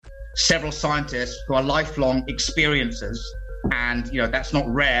several scientists who are lifelong experiencers, and that's not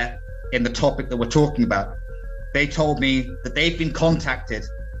rare in the topic that we're talking about. They told me that they've been contacted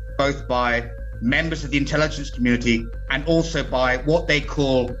both by members of the intelligence community and also by what they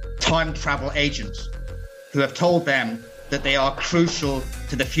call time travel agents, who have told them that they are crucial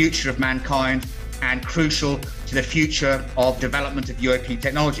to the future of mankind and crucial to the future of development of UAP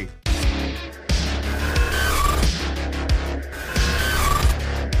technology.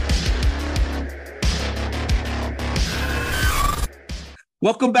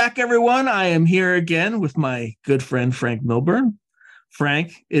 Welcome back, everyone. I am here again with my good friend, Frank Milburn.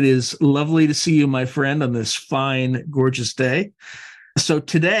 Frank, it is lovely to see you, my friend, on this fine, gorgeous day. So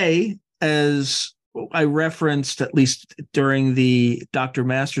today, as I referenced, at least during the Dr.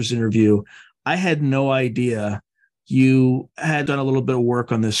 Masters interview, I had no idea you had done a little bit of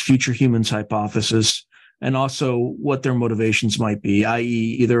work on this future humans hypothesis and also what their motivations might be,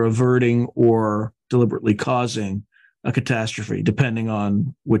 i.e. either averting or deliberately causing a catastrophe, depending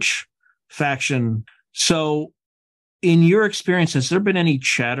on which faction. So in your experience, has there been any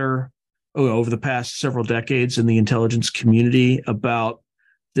chatter over the past several decades in the intelligence community about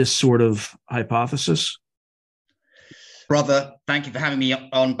this sort of hypothesis? Brother, thank you for having me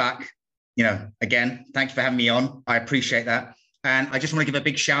on back. Again, thank you for having me on. I appreciate that. And I just want to give a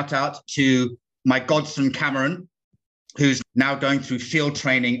big shout out to my godson, Cameron, who's now going through field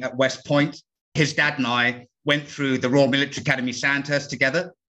training at West Point. His dad and I went through the Royal Military Academy Sandhurst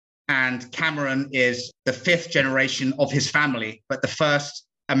together. And Cameron is the 5th generation of his family, but the first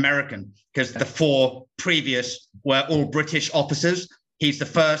American, because the 4 previous were all British officers. He's the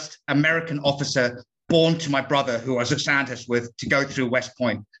first American officer born to my brother, who I was at Sandhurst with, to go through West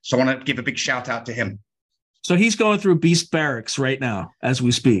Point. So I want to give a big shout out to him. So he's going through Beast Barracks right now, as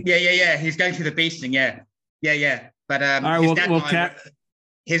we speak. Yeah. He's going through the beasting. Yeah. But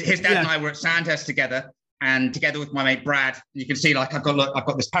his dad and I were at Sandhurst together. And together with my mate Brad, you can see I've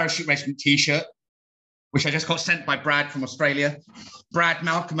got this parachute regiment T-shirt, which I just got sent by Brad from Australia. Brad,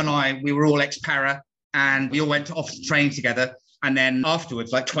 Malcolm, and I, we were all ex-para, and we all went to officer training together. And then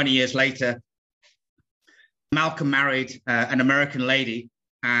afterwards, 20 years later, Malcolm married an American lady,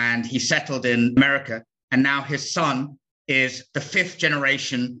 and he settled in America. And now his son is the 5th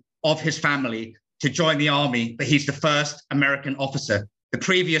generation of his family to join the army, but he's the first American officer. The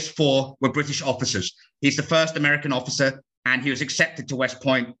previous 4 were British officers. He's the first American officer, and he was accepted to West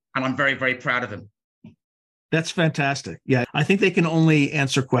Point, and I'm very, very proud of him. That's fantastic. Yeah, I think they can only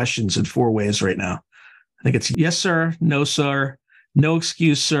answer questions in 4 ways right now. I think it's yes, sir, no,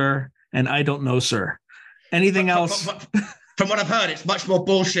 excuse, sir, and I don't know, sir. Anything else? From what I've heard, it's much more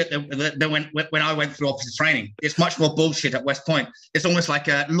bullshit than when I went through officer training. It's much more bullshit at West Point. It's almost like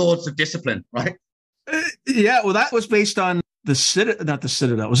Lords of Discipline, right? Yeah, well, that was based on the Citadel, not the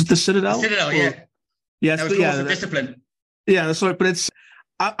Citadel. Was it the Citadel? The Citadel, yeah. Yes, that was Lords of Discipline. Yeah, that's what. But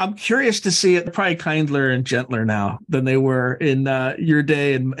I'm curious to see it. Probably kinder and gentler now than they were in your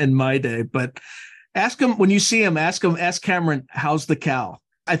day and my day. But ask him when you see him. Ask Cameron, how's the cow?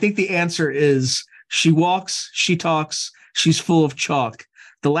 I think the answer is she walks, she talks, she's full of chalk.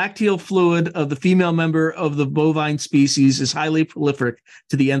 The lacteal fluid of the female member of the bovine species is highly prolific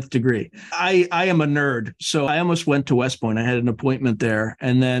to the nth degree. I am a nerd, so I almost went to West Point. I had an appointment there,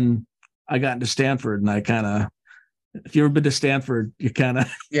 and then I got into Stanford, and I kind of, if you've ever been to Stanford, you kind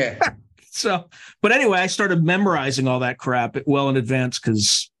of... Yeah. So, but anyway, I started memorizing all that crap well in advance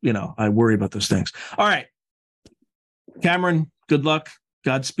because, I worry about those things. All right. Cameron, good luck,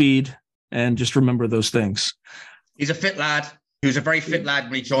 Godspeed, and just remember those things. He's a fit lad. He was a very fit lad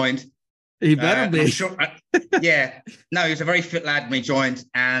when he joined. He better be. Sure, yeah. No, he was a very fit lad when he joined,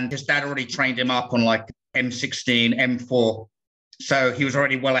 and his dad already trained him up on M16, M4. So he was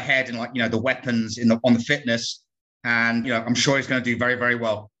already well ahead in the weapons on the fitness. And, I'm sure he's going to do very, very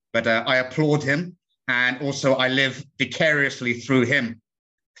well. But I applaud him. And also I live vicariously through him,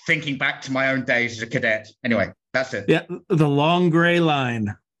 thinking back to my own days as a cadet. Anyway, that's it. Yeah. The long gray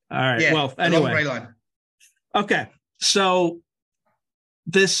line. All right. Yeah, well, anyway. The long gray line. Okay. So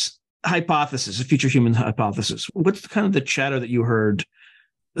this hypothesis, a future human hypothesis, what's kind of the chatter that you heard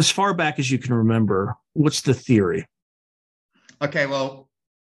as far back as you can remember? What's the theory? Okay, well,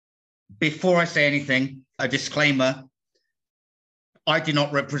 before I say anything, a disclaimer. I do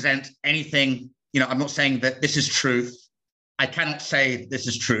not represent anything. I'm not saying that this is truth. I cannot say this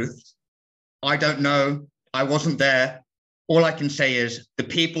is truth. I don't know. I wasn't there. All I can say is the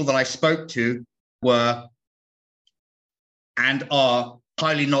people that I spoke to were and are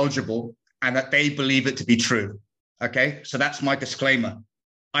highly knowledgeable, and that they believe it to be true. Okay, so that's my disclaimer.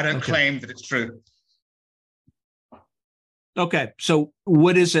 I don't claim that it's true. Okay. So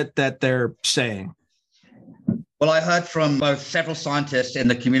what is it that they're saying? Well, I heard from both several scientists in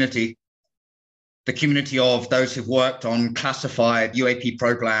the community of those who've worked on classified UAP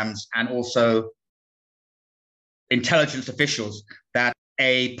programs, and also intelligence officials, that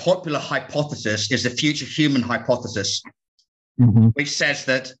a popular hypothesis is the future human hypothesis, which says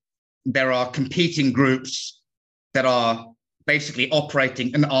that there are competing groups that are basically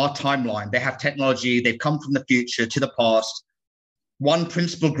operating in our timeline. They have technology, they've come from the future to the past. One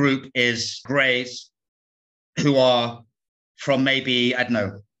principal group is Greys, who are from maybe, I don't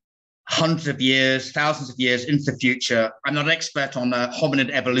know, hundreds of years, thousands of years into the future. I'm not an expert on hominid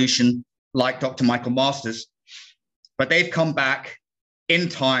evolution like Dr. Michael Masters, but they've come back in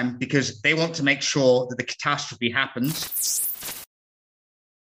time because they want to make sure that the catastrophe happens.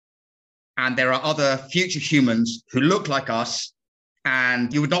 And there are other future humans who look like us,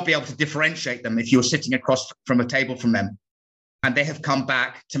 and you would not be able to differentiate them if you were sitting across from a table from them. And they have come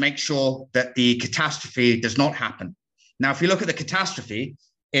back to make sure that the catastrophe does not happen. Now, if you look at the catastrophe,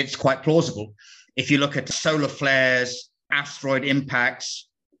 it's quite plausible. If you look at solar flares, asteroid impacts,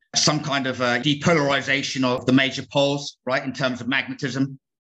 some kind of depolarization of the major poles, right, in terms of magnetism,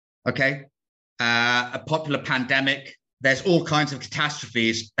 okay? A popular pandemic, there's all kinds of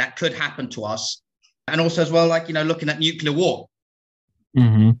catastrophes that could happen to us. And also as well, like, looking at nuclear war,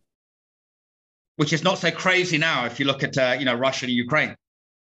 which is not so crazy now if you look at, Russia and Ukraine.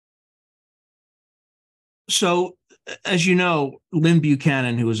 So, as you know, Lynn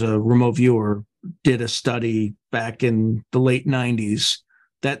Buchanan, who was a remote viewer, did a study back in the late 90s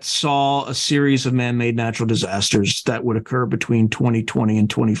that saw a series of man-made natural disasters that would occur between 2020 and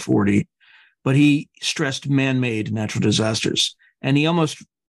 2040. But he stressed man-made natural disasters, and he almost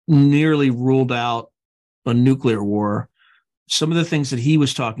nearly ruled out a nuclear war. Some of the things that he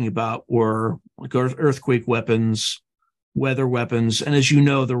was talking about were like earthquake weapons, weather weapons, and as you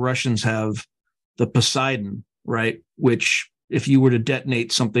know, the Russians have the Poseidon, right? Which, if you were to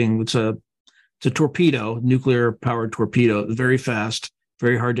detonate something, it's a torpedo, nuclear-powered torpedo, very fast,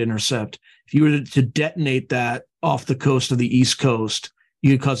 very hard to intercept. If you were to detonate that off the coast of the East Coast,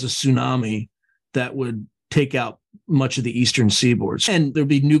 you could cause a tsunami that would take out much of the eastern seaboards. And there'd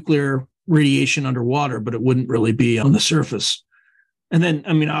be nuclear radiation underwater, but it wouldn't really be on the surface. And then,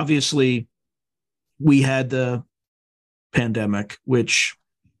 I mean, obviously, we had the pandemic, which,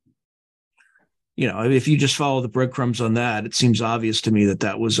 if you just follow the breadcrumbs on that, it seems obvious to me that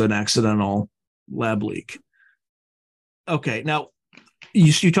that was an accidental lab leak. Okay, now,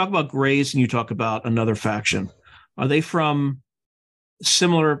 you talk about Greys and you talk about another faction. Are they from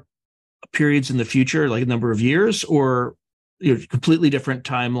similar periods in the future, like a number of years, or completely different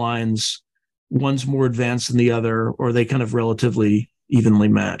timelines? One's more advanced than the other, or are they kind of relatively evenly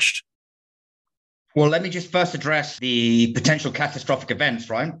matched? Well, let me just first address the potential catastrophic events,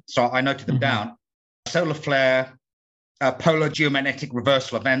 right? So I noted them down. Solar flare, polar geomagnetic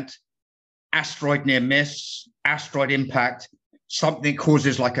reversal event, asteroid near miss, asteroid impact, something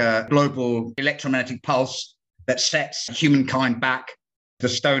causes like a global electromagnetic pulse that sets humankind back to the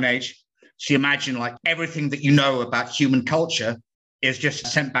Stone Age. So you imagine like everything that you know about human culture is just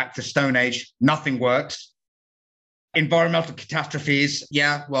sent back to Stone Age. Nothing works. Environmental catastrophes.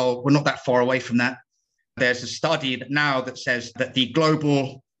 Yeah, well, we're not that far away from that. There's a study that says that the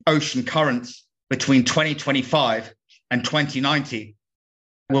global ocean currents between 2025 and 2090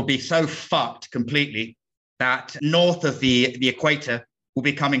 will be so fucked completely that north of the equator will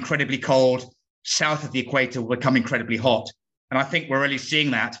become incredibly cold, south of the equator will become incredibly hot. And I think we're already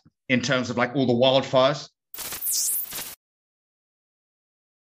seeing that in terms of like all the wildfires.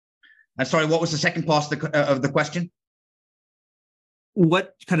 And sorry, what was the second part of the question?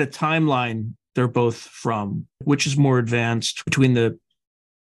 What kind of timeline they're both from? Which is more advanced between the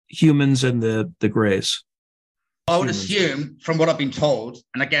humans and the Greys? I would assume, from what I've been told,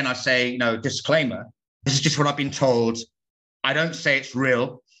 and again, I say, disclaimer, this is just what I've been told. I don't say it's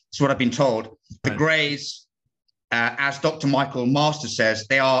real. It's what I've been told. The Greys, as Dr. Michael Masters says,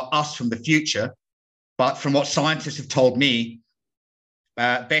 they are us from the future. But from what scientists have told me,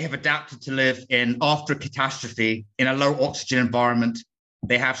 they have adapted to live after a catastrophe in a low oxygen environment.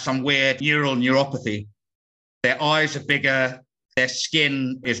 They have some weird neuropathy. Their eyes are bigger. Their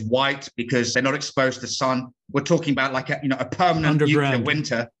skin is white because they're not exposed to the sun. We're talking about like a permanent nuclear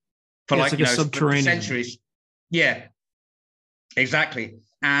winter for for centuries. Yeah, exactly.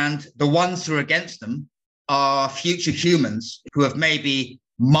 And the ones who are against them are future humans who have maybe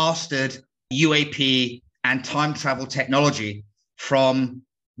mastered UAP and time travel technology from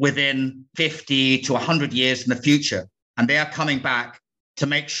within 50 to 100 years in the future. And they are coming back to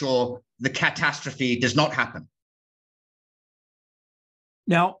make sure the catastrophe does not happen.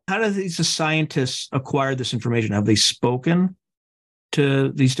 Now, how do these scientists acquire this information? Have they spoken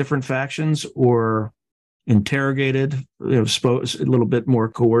to these different factions or interrogated, a little bit more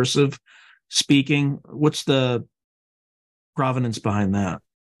coercive speaking? What's the provenance behind that?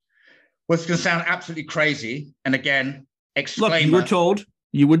 Well, it's going to sound absolutely crazy. And again, explainer. Look,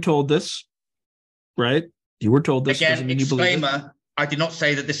 you were told this, right? You were told this. Again, disclaimer, I did not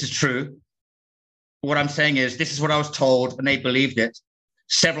say that this is true. What I'm saying is this is what I was told, and they believed it.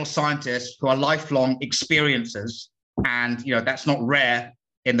 Several scientists who are lifelong experiencers, and that's not rare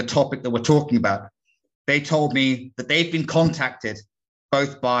in the topic that we're talking about. They told me that they've been contacted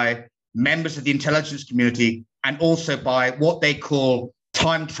both by members of the intelligence community and also by what they call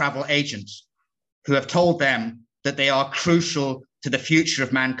time travel agents, who have told them that they are crucial to the future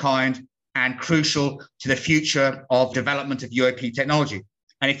of mankind and crucial to the future of development of UAP technology.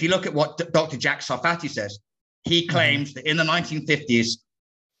 And if you look at what Dr. Jack Sarfati says, he claims that in the 1950s,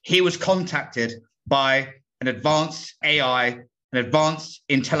 he was contacted by an advanced AI, an advanced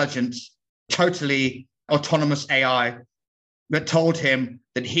intelligence, totally autonomous AI that told him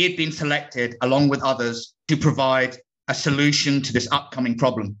that he had been selected along with others to provide a solution to this upcoming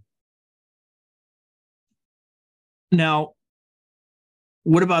problem. Now,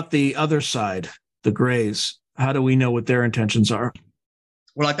 what about the other side, the Greys? How do we know what their intentions are?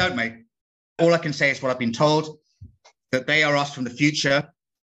 Well, I don't, mate. All I can say is what I've been told, that they are us from the future,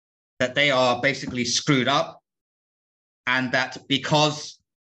 that they are basically screwed up, and that because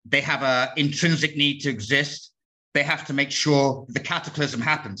they have an intrinsic need to exist, they have to make sure the cataclysm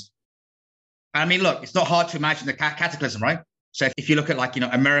happens. I mean, look, it's not hard to imagine the cataclysm, right? So if you look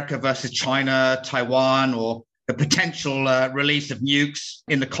at America versus China, Taiwan, or the potential release of nukes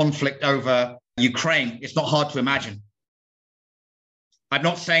in the conflict over Ukraine, it's not hard to imagine. I'm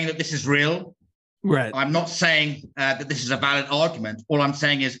not saying that this is real. Right. I'm not saying that this is a valid argument. All I'm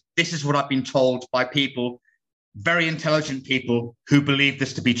saying is this is what I've been told by people, very intelligent people who believe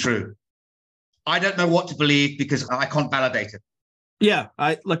this to be true. I don't know what to believe because I can't validate it. Yeah,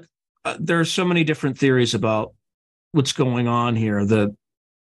 there are so many different theories about what's going on here that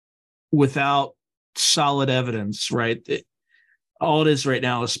without solid evidence, right? All it is right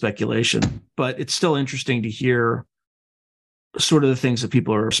now is speculation, but it's still interesting to hear sort of the things that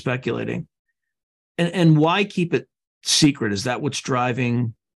people are speculating. And why keep it secret? Is that what's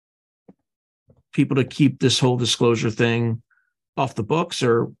driving people to keep this whole disclosure thing off the books,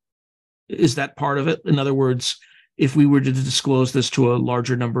 or is that part of it? In other words, if we were to disclose this to a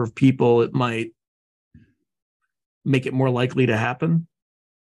larger number of people, it might make it more likely to happen?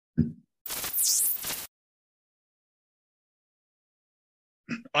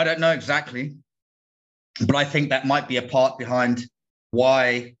 I don't know exactly, but I think that might be a part behind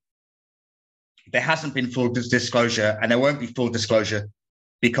why there hasn't been full disclosure, and there won't be full disclosure,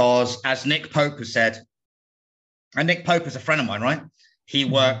 because as Nick Pope has said, and Nick Pope is a friend of mine, right? He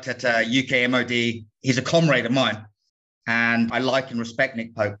worked at UK MOD. He's a comrade of mine, and I like and respect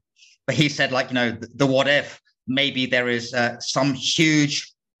Nick Pope. But he said, the what if, maybe there is some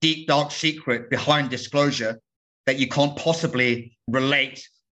huge, deep, dark secret behind disclosure that you can't possibly relate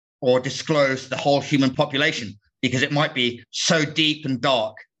or disclose to the whole human population, because it might be so deep and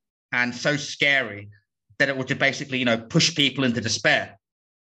dark and so scary that it would basically, push people into despair.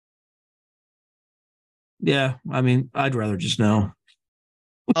 Yeah, I mean, I'd rather just know.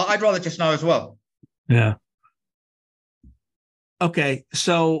 I'd rather just know as well. Yeah. Okay,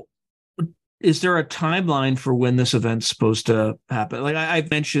 so is there a timeline for when this event's supposed to happen? I've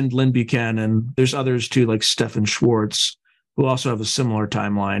mentioned Lynn Buchanan. There's others too, like Stefan Schwartz, who also have a similar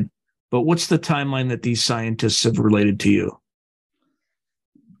timeline. But what's the timeline that these scientists have related to you?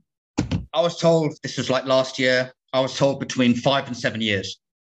 I was told, this was like last year, I was told between 5 and 7 years.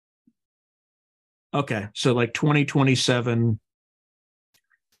 Okay, so like 2027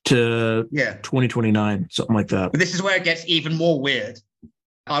 to 2029, something like that. But this is where it gets even more weird.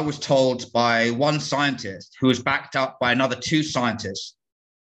 I was told by one scientist who was backed up by another 2 scientists.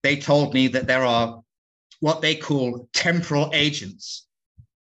 They told me that there are what they call temporal agents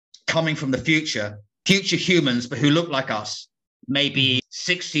coming from the future humans, but who look like us, maybe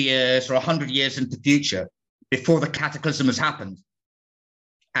 60 years or 100 years into the future, before the cataclysm has happened.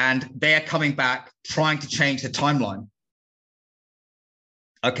 And they are coming back trying to change the timeline.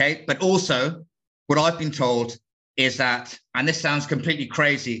 Okay, but also what I've been told is that, and this sounds completely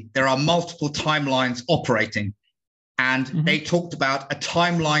crazy, there are multiple timelines operating. And they talked about a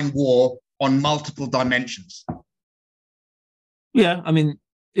timeline war on multiple dimensions. Yeah, I mean,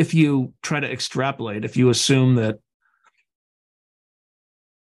 if you try to extrapolate, if you assume that,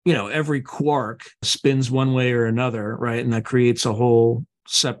 every quark spins one way or another, right? And that creates a whole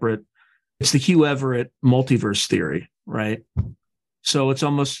separate. It's the Hugh Everett multiverse theory, right? So it's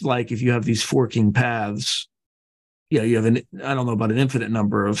almost like if you have these forking paths, you have I don't know about an infinite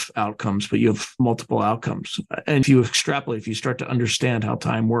number of outcomes, but you have multiple outcomes. And if you extrapolate, if you start to understand how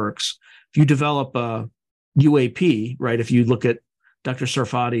time works, if you develop a UAP, right? If you look at Dr.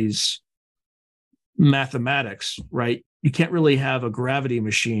 Sarfati's mathematics, right? You can't really have a gravity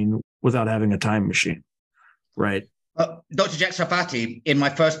machine without having a time machine, right? Dr. Jack Sarfati, in my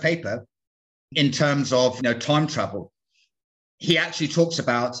first paper, in terms of time travel, he actually talks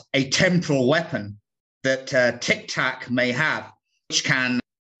about a temporal weapon that Tic Tac may have, which can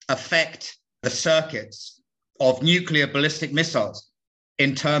affect the circuits of nuclear ballistic missiles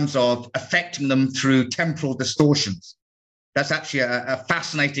in terms of affecting them through temporal distortions. That's actually a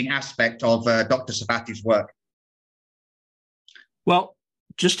fascinating aspect of Dr. Sarfati's work. Well,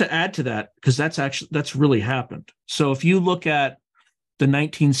 just to add to that, because that's really happened. So if you look at the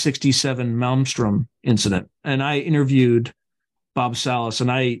 1967 Malmstrom incident, and I interviewed Bob Salas,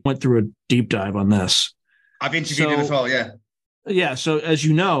 and I went through a deep dive on this. I've interviewed him as well, yeah. Yeah, so as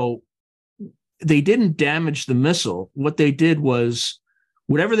you know, they didn't damage the missile. What they did was,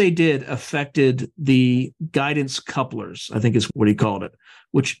 whatever they did affected the guidance couplers, I think is what he called it,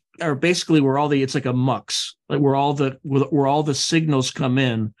 which are basically it's like a mux, like where all the signals come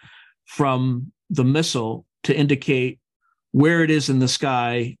in from the missile to indicate where it is in the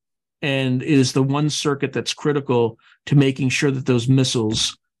sky, and is the one circuit that's critical to making sure that those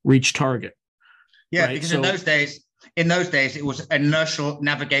missiles reach target. Yeah, right? Because in those days, it was an inertial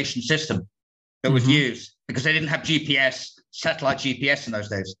navigation system that was used because they didn't have GPS, satellite GPS in those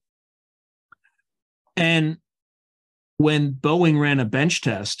days. And when Boeing ran a bench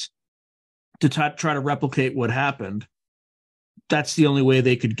test to try to replicate what happened, that's the only way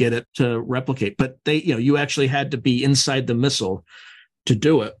they could get it to replicate. But you actually had to be inside the missile to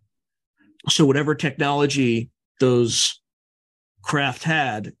do it. So whatever technology those craft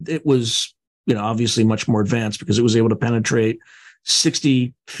had, it was, obviously much more advanced because it was able to penetrate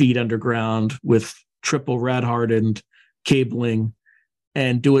 60 feet underground with triple rad-hardened cabling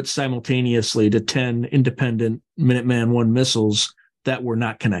and do it simultaneously to 10 independent Minuteman I missiles that were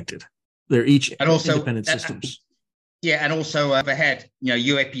not connected. They're each independent systems. And also overhead,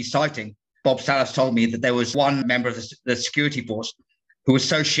 UAP sighting. Bob Salas told me that there was one member of the security force who was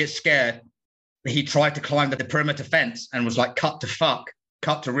so shit scared that he tried to climb the perimeter fence and was like cut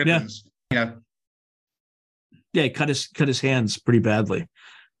to ribbons. Yeah, he cut his hands pretty badly.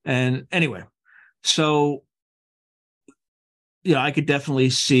 And anyway, so I could definitely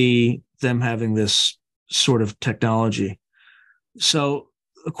see them having this sort of technology. So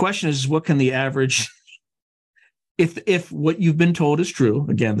the question is, what can the average, if what you've been told is true,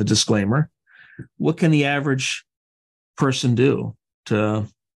 again, the disclaimer, what can the average person do to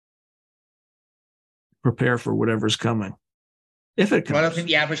prepare for whatever's coming? If it comes. Well, I don't think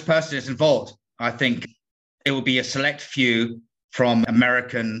the average person is involved. I think it will be a select few from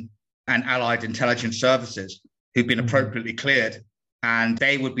American and allied intelligence services who've been appropriately cleared, and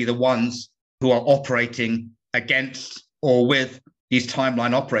they would be the ones who are operating against or with these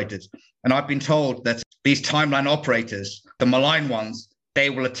timeline operators. And I've been told that these timeline operators, the malign ones, they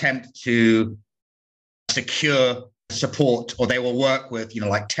will attempt to secure support, or they will work with,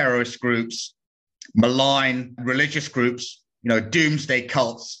 like terrorist groups, malign religious groups, doomsday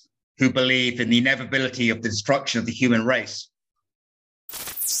cults who believe in the inevitability of the destruction of the human race.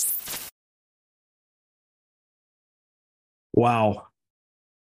 Wow.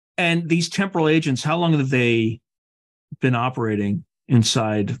 And these temporal agents, how long have they been operating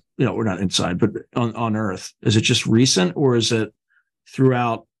inside, or not inside, but on Earth? Is it just recent, or is it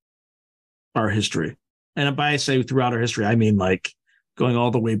throughout our history? And by I say throughout our history, I mean like going all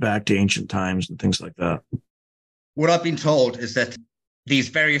the way back to ancient times and things like that. What I've been told is that these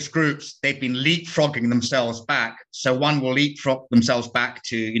various groups, they've been leapfrogging themselves back. So one will leapfrog themselves back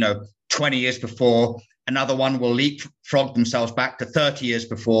to, 20 years before. Another one will leapfrog themselves back to 30 years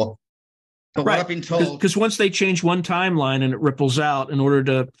before. But right. What I've been told... Because once they change one timeline and it ripples out, in order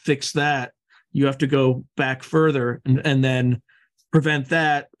to fix that, you have to go back further and then prevent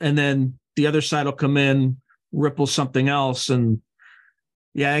that. And then the other side will come in, ripple something else. And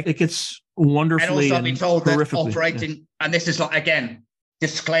it gets wonderfully and also I've been told that operating, and this is like, again,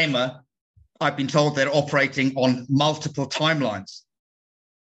 disclaimer, I've been told they're operating on multiple timelines.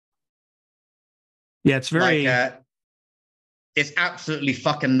 Yeah, it's very... it's absolutely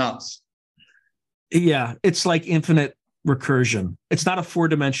fucking nuts. Yeah, it's like infinite recursion. It's not a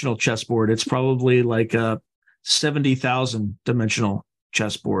 4-dimensional chessboard. It's probably like a 70,000 dimensional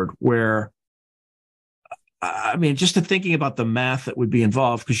chessboard where I mean, just to thinking about the math that would be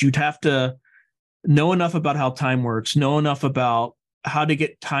involved, because you'd have to know enough about how time works, know enough about how to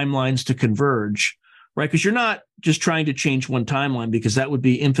get timelines to converge, right? Because you're not just trying to change one timeline, because that would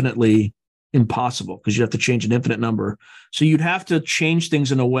be infinitely impossible, because you have to change an infinite number. So you'd have to change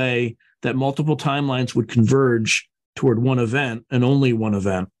things in a way that multiple timelines would converge toward one event and only one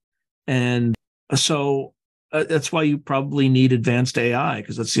event. And so that's why you probably need advanced AI,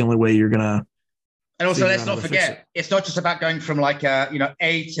 because that's the only way you're going to. And also, let's not forget, it's not just about going from like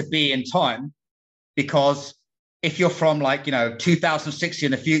A to B in time, because if you're from 2060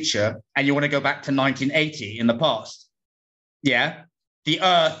 in the future and you want to go back to 1980 in the past, yeah, the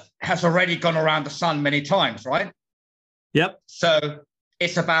Earth has already gone around the sun many times, right? Yep. So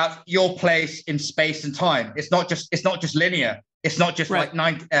it's about your place in space and time. It's not just linear. It's not just right.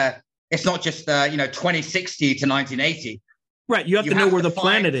 It's not just 2060 to 1980. Right. You have to know where the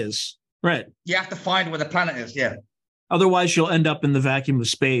planet is. Right. You have to find where the planet is. Yeah. Otherwise, you'll end up in the vacuum of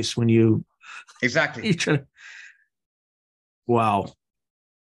space when you. Exactly. Wow.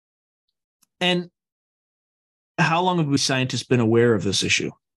 And how long have we scientists been aware of this issue?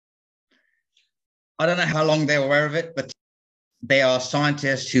 I don't know how long they're aware of it, but they are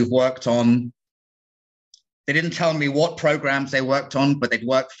scientists who've worked on. They didn't tell me what programs they worked on, but they'd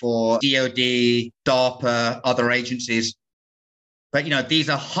worked for DOD, DARPA, other agencies. But, these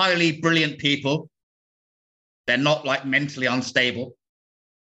are highly brilliant people. They're not mentally unstable.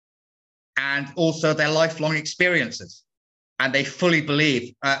 And also their lifelong experiences. And they fully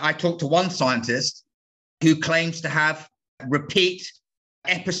believe. I talked to one scientist who claims to have repeat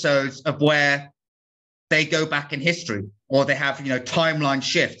episodes of where they go back in history, or they have, timeline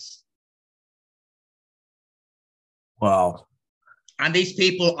shifts. Wow. And these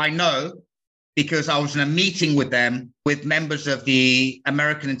people I know, because I was in a meeting with them, with members of the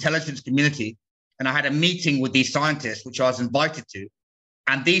American intelligence community. And I had a meeting with these scientists, which I was invited to.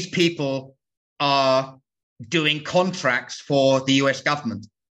 And these people are doing contracts for the US government.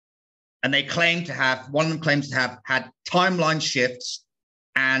 And they claim to have, one of them claims to have had timeline shifts,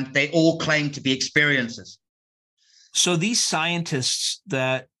 and they all claim to be experiences. So these scientists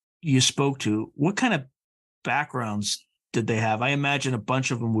that you spoke to, what kind of backgrounds did they have? I imagine a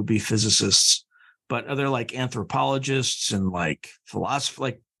bunch of them would be physicists, but are there anthropologists and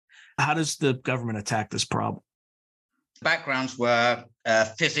philosophers? How does the government attack this problem? Backgrounds were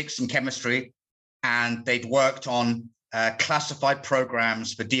physics and chemistry, and they'd worked on classified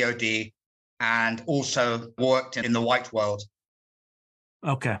programs for DOD, and also worked in the white world.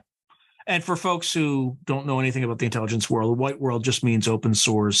 Okay. And for folks who don't know anything about the intelligence world, the white world just means open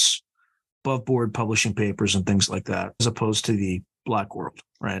source, above board publishing papers and things like that, as opposed to the black world,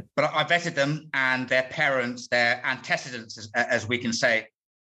 right? But I vetted them, and their parents, their antecedents, as we can say,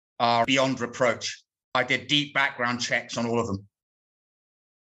 are beyond reproach. I did deep background checks on all of them.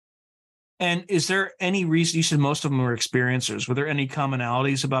 And is there any reason, you said most of them were experiencers, were there any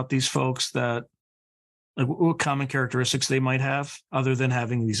commonalities about these folks that, what common characteristics they might have other than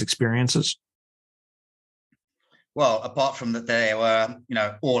having these experiences? Well, apart from that, they were,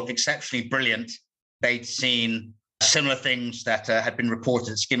 all exceptionally brilliant. They'd seen similar things that had been reported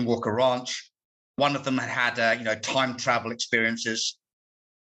at Skinwalker Ranch. One of them had time travel experiences.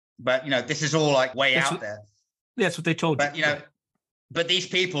 But, this is all way out there. That's what they told you. But, but these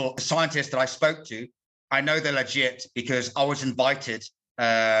people, the scientists that I spoke to, I know they're legit because I was invited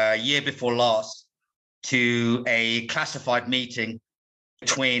year before last to a classified meeting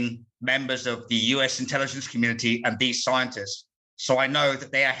between members of the US intelligence community and these scientists. So I know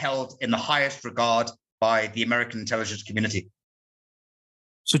that they are held in the highest regard by the American intelligence community.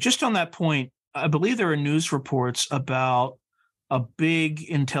 So just on that point, I believe there are news reports about a big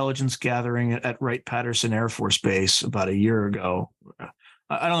intelligence gathering at Wright-Patterson Air Force Base about a year ago.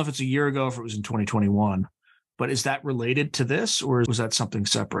 I don't know if it's a year ago, or if it was in 2021, but is that related to this, or was that something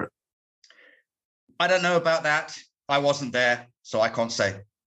separate? I don't know about that. I wasn't there, so I can't say.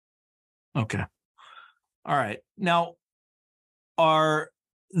 Okay. All right. Now, are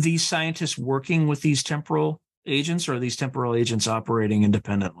these scientists working with these temporal agents, or are these temporal agents operating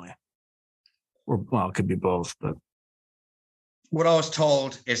independently? Or, well, it could be both, but. What I was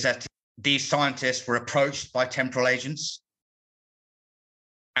told is that these scientists were approached by temporal agents,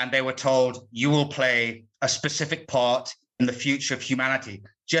 and they were told, you will play a specific part in the future of humanity,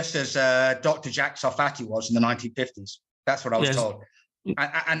 just as Dr. Jack Sarfati was in the 1950s. That's what I was told.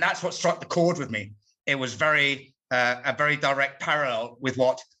 And that's what struck the chord with me. It was a very direct parallel with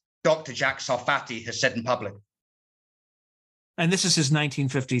what Dr. Jack Sarfati has said in public. And this is his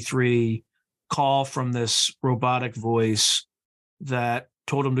 1953 call from this robotic voice that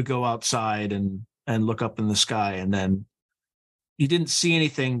told him to go outside and and look up in the sky. And then he didn't see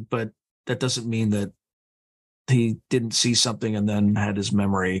anything, but that doesn't mean that he didn't see something and then had his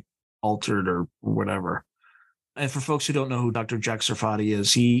memory altered or whatever. And for folks who don't know who Dr. Jack Sarfati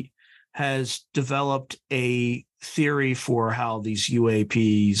is, he has developed a theory for how these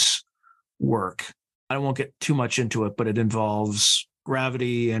UAPs work. I won't get too much into it, but it involves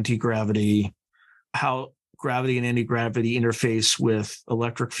gravity, anti-gravity, how gravity and anti-gravity interface with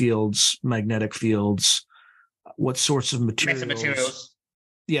electric fields, magnetic fields, what sorts of materials. Metamaterials.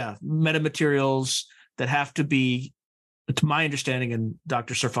 Yeah, metamaterials that have to be, to my understanding, and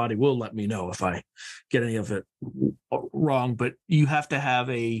Dr. Sarfati will let me know if I get any of it wrong, but you have to have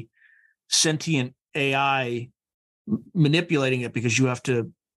a sentient AI manipulating it, because you have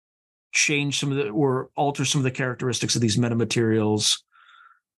to change some of the, or alter some of the characteristics of these metamaterials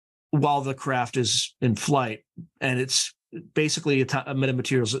while the craft is in flight. And it's basically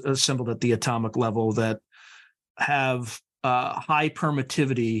metamaterials assembled at the atomic level that have high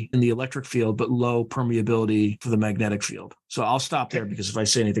permittivity in the electric field, but low permeability for the magnetic field. So I'll stop there, because if I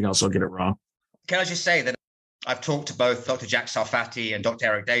say anything else, I'll get it wrong. Can I just say that I've talked to both Dr. Jack Sarfati and Dr.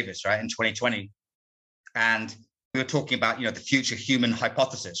 Eric Davis, right, in 2020. And we were talking about, the future human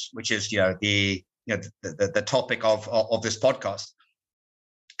hypothesis, which is, the topic of this podcast.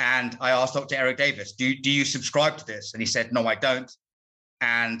 And I asked Dr. Eric Davis, do you subscribe to this? And he said, no, I don't.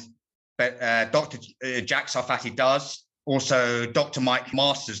 But Dr. Jack Sarfati does. Also, Dr. Mike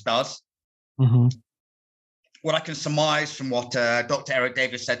Masters does. Mm-hmm. What I can surmise from what Dr. Eric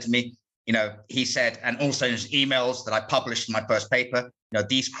Davis said to me, he said, and also in his emails that I published in my first paper,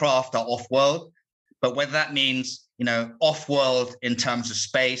 these craft are off-world. But whether that means, off-world in terms of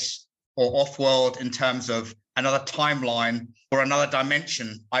space, or off-world in terms of another timeline or another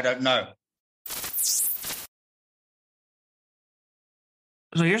dimension, I don't know.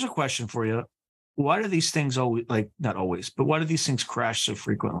 So here's a question for you. Why do these things always, not always, but why do these things crash so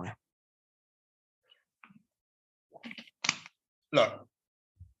frequently? Look,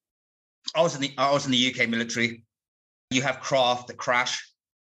 I was in the UK military. You have craft that crash.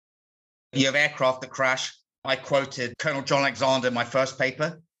 You have aircraft that crash. I quoted Colonel John Alexander in my first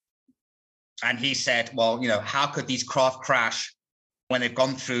paper. And he said, well, how could these craft crash when they've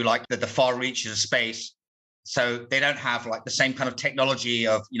gone through the far reaches of space? So they don't have the same kind of technology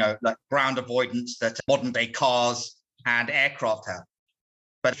of, ground avoidance that modern day cars and aircraft have.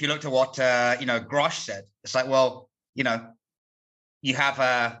 But if you looked at what, Grosh said, it's well, you have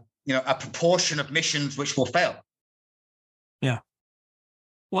a proportion of missions which will fail. Yeah.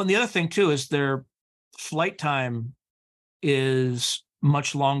 Well, and the other thing too is their flight time is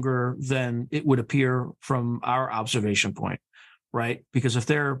much longer than it would appear from our observation point, right? Because if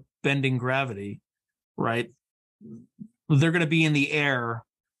they're bending gravity, right, they're going to be in the air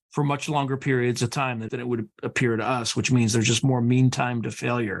for much longer periods of time than it would appear to us, which means there's just more mean time to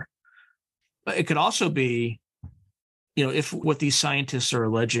failure. But it could also be, if what these scientists are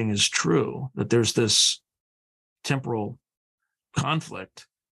alleging is true, that there's this temporal conflict,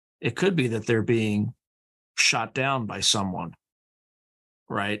 it could be that they're being shot down by someone,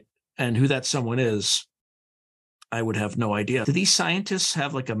 right? And who that someone is, I would have no idea. Do these scientists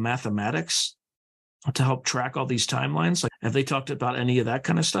have a mathematics to help track all these timelines? Have they talked about any of that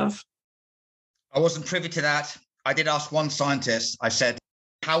kind of stuff? I wasn't privy to that. I did ask one scientist, I said,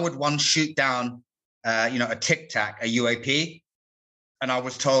 how would one shoot down, a Tic Tac, a UAP? And I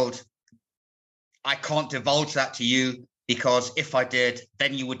was told, I can't divulge that to you, because if I did,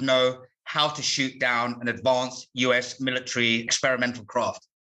 then you would know how to shoot down an advanced US military experimental craft.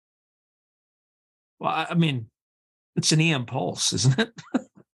 Well, I mean, it's an EM pulse, isn't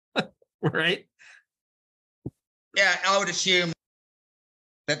it? Right? Yeah, I would assume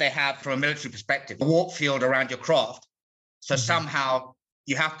that they have, from a military perspective, a warp field around your craft. So somehow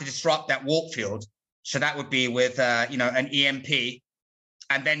you have to disrupt that warp field. So that would be with, an EMP.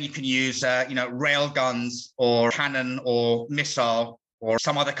 And then you can use, rail guns or cannon or missile or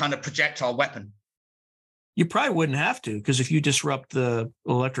some other kind of projectile weapon. You probably wouldn't have to, because if you disrupt the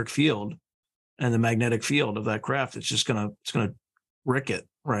electric field and the magnetic field of that craft, it's going to rick it,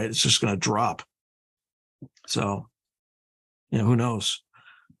 right? It's just going to drop. So, who knows?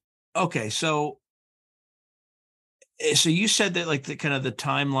 Okay, so you said that the kind of the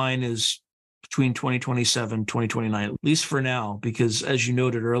timeline is between 2027, 2029, at least for now, because as you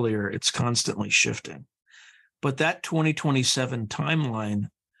noted earlier, it's constantly shifting. But that 2027 timeline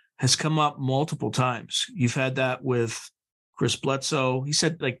has come up multiple times. You've had that with Chris Bledsoe. He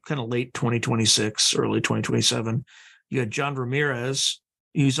said kind of late 2026, early 2027. You had John Ramirez.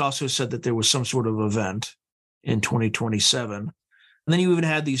 He's also said that there was some sort of event in 2027. And then you even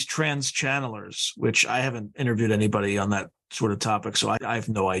had these trans channelers, which I haven't interviewed anybody on that sort of topic, so I have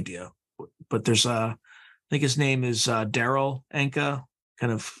no idea. But there's I think his name is Daryl Anka,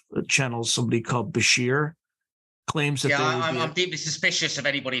 kind of channels somebody called Bashir, claims that I'm deeply suspicious of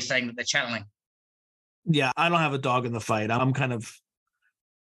anybody saying that they're channeling. Yeah, I don't have a dog in the fight.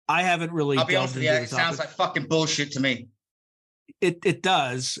 I haven't really. I'll be honest with you, it sounds like fucking bullshit to me. It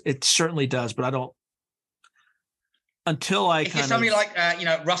does. It certainly does, but I don't. Until I if you're somebody like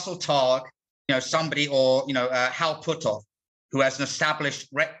Russell Targ, somebody, or Hal Puthoff, who has an established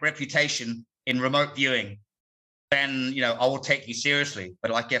reputation in remote viewing, then I will take you seriously. But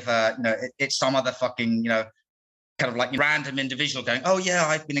like if it's some other fucking kind of like random individual going, oh yeah,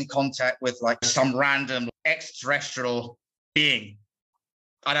 I've been in contact with like some random extraterrestrial being,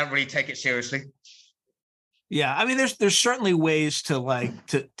 I don't really take it seriously. Yeah, I mean, there's certainly ways to like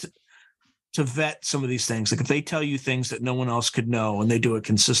to vet some of these things. Like if they tell you things that no one else could know and they do it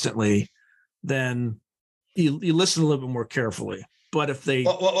consistently, then you listen a little bit more carefully. But if they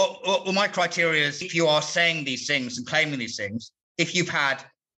well, my criteria is if you are saying these things and claiming these things, if you've had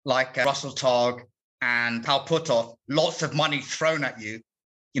like Russell Targ and Hal Puthoff lots of money thrown at you,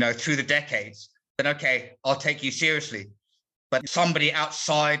 through the decades, then okay, I'll take you seriously. But somebody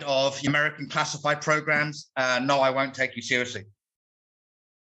outside of American classified programs, no, I won't take you seriously.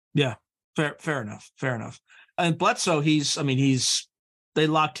 Yeah, fair enough. And Bledsoe, they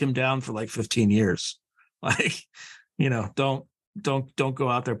locked him down for like 15 years. Like, don't go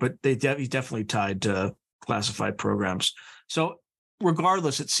out there. But he's definitely tied to classified programs. So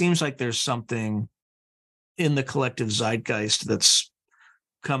regardless, it seems like there's something in the collective zeitgeist that's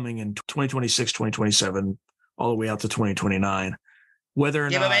coming in 2026, 2027. All the way out to 2029. Whether or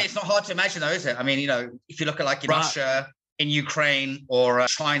not, but it's not hard to imagine, though, is it? I mean, if you look at like Russia in Ukraine or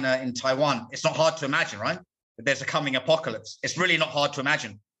China in Taiwan, it's not hard to imagine, right? That there's a coming apocalypse. It's really not hard to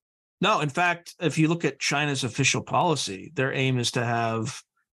imagine. No, in fact, if you look at China's official policy, their aim is to have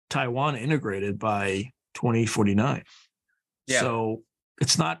Taiwan integrated by 2049. Yeah. So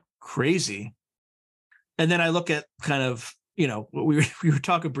it's not crazy. And then I look at kind of, we were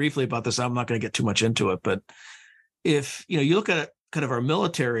talking briefly about this. I'm not going to get too much into it, but if, you look at kind of our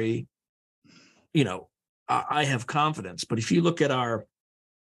military, I have confidence, but if you look at our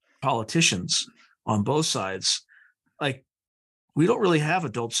politicians on both sides, like we don't really have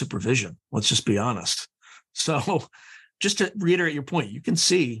adult supervision. Let's just be honest. So just to reiterate your point, you can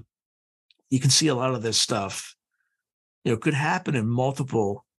see a lot of this stuff, could happen in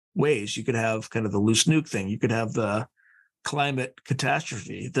multiple ways. You could have kind of the loose nuke thing. You could have the climate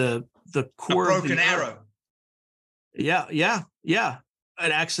catastrophe, the core of the arrow. Yeah.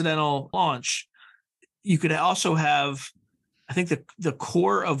 An accidental launch. You could also have, I think the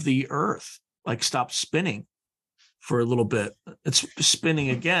core of the Earth like stopped spinning for a little bit. It's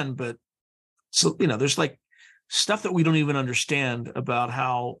spinning again, but so there's like stuff that we don't even understand about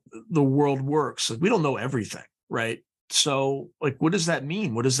how the world works. Like, we don't know everything, right? So like, what does that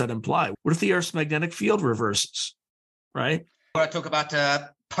mean? What does that imply? What if the Earth's magnetic field reverses? Right. I talk about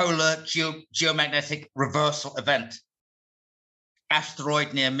polar geomagnetic reversal event,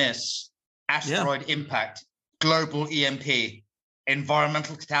 asteroid near miss, asteroid impact, global EMP,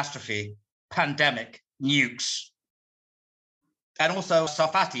 environmental catastrophe, pandemic, nukes. And also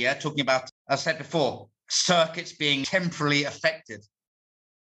Sarfati, talking about, as I said before, circuits being temporarily affected.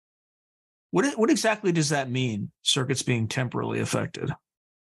 What exactly does that mean, circuits being temporarily affected?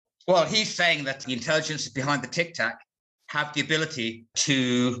 Well, he's saying that the intelligence behind the tic-tac have the ability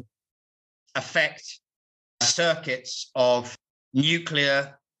to affect circuits of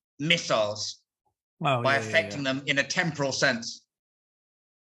nuclear missiles by affecting them in a temporal sense.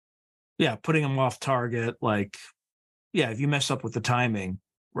 Yeah, putting them off target. Like, if you mess up with the timing,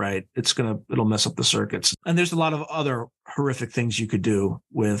 right, it'll mess up the circuits. And there's a lot of other horrific things you could do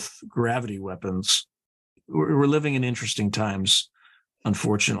with gravity weapons. We're living in interesting times,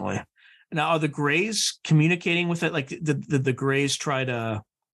 unfortunately. Now, are the Greys communicating with it? Like, did the Greys try to,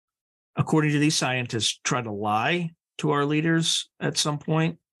 according to these scientists, try to lie to our leaders at some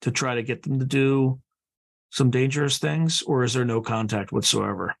point to try to get them to do some dangerous things? Or is there no contact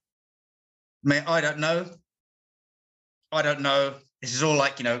whatsoever? I don't know. This is all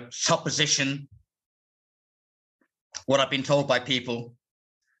like, supposition, what I've been told by people.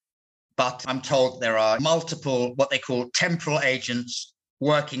 But I'm told there are multiple, what they call temporal agents,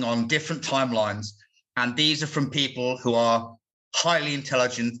 working on different timelines. And these are from people who are highly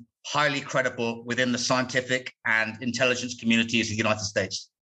intelligent, highly credible within the scientific and intelligence communities of the United States.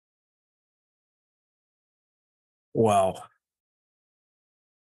 Wow.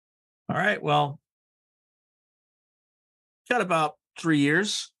 All right. Well, got about 3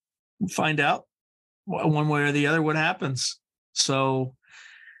 years, we'll find out one way or the other what happens. So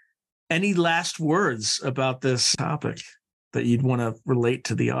any last words about this topic that you'd want to relate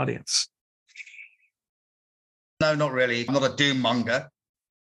to the audience? No, not really. I'm not a doom monger.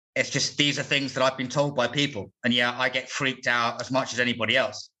 It's just these are things that I've been told by people. And yeah, I get freaked out as much as anybody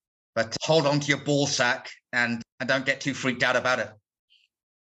else. But hold on to your ball sack and don't get too freaked out about it.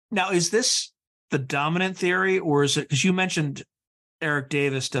 Now, is this the dominant theory, or is it, because you mentioned Eric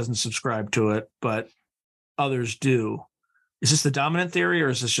Davis doesn't subscribe to it, but others do. Is this the dominant theory, or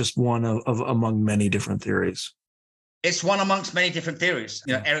is this just one of among many different theories? It's one amongst many different theories.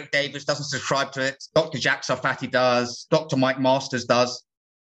 You know, Eric Davis doesn't subscribe to it. Dr. Jack Sarfati does. Dr. Mike Masters does.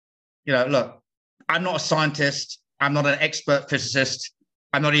 You know, look, I'm not a scientist. I'm not an expert physicist.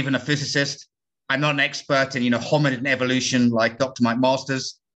 I'm not even a physicist. I'm not an expert in, hominid evolution like Dr. Mike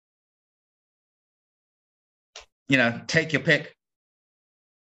Masters. Take your pick.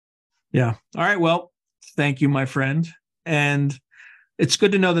 Yeah. All right. Well, thank you, my friend. And it's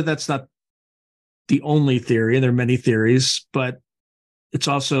good to know that that's not the only theory. There are many theories, but it's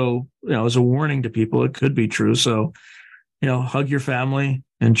also, as a warning to people, it could be true. So, hug your family,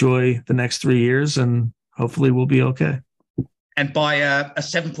 enjoy the next 3 years, and hopefully we'll be okay. And buy a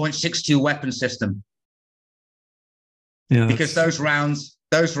 7.62 weapon system. Yeah. Because those rounds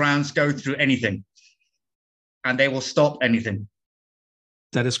go through anything. And they will stop anything.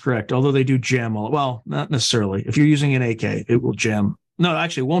 That is correct. Although they do jam well, not necessarily. If you're using an AK, it will jam. No,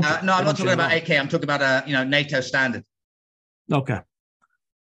 actually, it won't. No, I'm not talking about AK. I'm talking about NATO standard. Okay.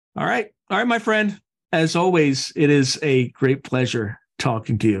 All right, my friend. As always, it is a great pleasure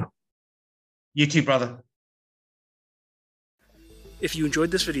talking to you. You too, brother. If you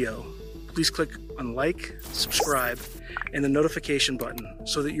enjoyed this video, please click on like, subscribe, and the notification button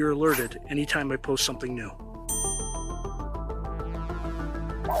so that you're alerted anytime I post something new.